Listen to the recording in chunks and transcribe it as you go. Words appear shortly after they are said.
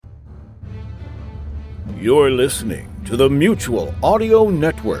You're listening to the Mutual Audio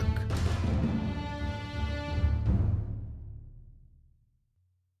Network.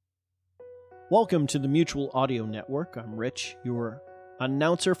 Welcome to the Mutual Audio Network. I'm Rich, your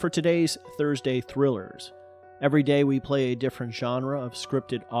announcer for today's Thursday Thrillers. Every day we play a different genre of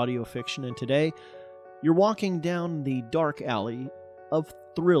scripted audio fiction, and today you're walking down the dark alley of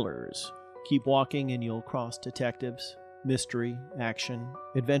thrillers. Keep walking and you'll cross detectives, mystery, action,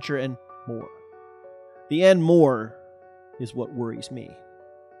 adventure, and more. The "and more" is what worries me.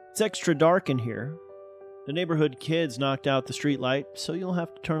 It's extra dark in here. The neighborhood kids knocked out the streetlight, so you'll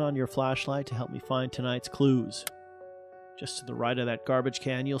have to turn on your flashlight to help me find tonight's clues. Just to the right of that garbage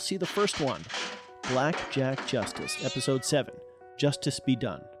can, you'll see the first one, Black Jack Justice, Episode 7, Justice Be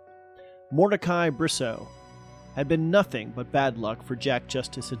Done. Mordecai Brissot had been nothing but bad luck for Jack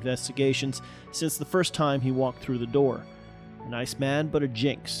Justice investigations since the first time he walked through the door. A nice man, but a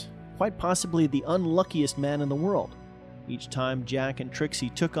jinx. Quite possibly the unluckiest man in the world. Each time Jack and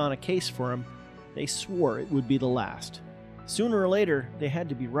Trixie took on a case for him, they swore it would be the last. Sooner or later, they had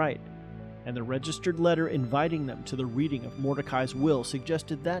to be right, and the registered letter inviting them to the reading of Mordecai's will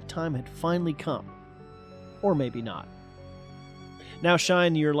suggested that time had finally come. Or maybe not. Now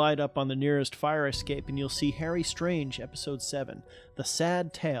shine your light up on the nearest fire escape and you'll see Harry Strange, Episode 7, The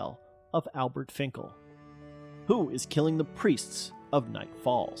Sad Tale of Albert Finkel. Who is killing the priests of Night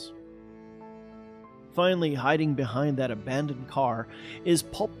Falls? Finally, hiding behind that abandoned car is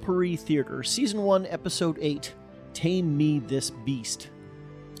Pulppourri Theater, Season 1, Episode 8, Tame Me This Beast.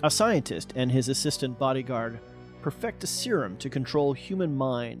 A scientist and his assistant bodyguard perfect a serum to control human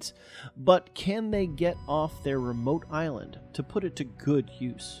minds, but can they get off their remote island to put it to good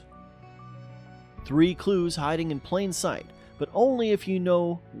use? 3 clues hiding in plain sight, but only if you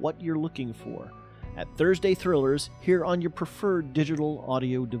know what you're looking for, at Thursday Thrillers here on your preferred digital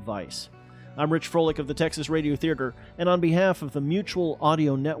audio device. I'm Rich Froelich of the Texas Radio Theater, and on behalf of the Mutual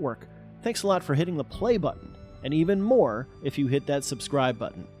Audio Network, thanks a lot for hitting the play button, and even more if you hit that subscribe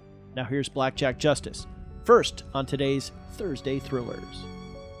button. Now here's Black Jack Justice, first on today's Thursday Thrillers.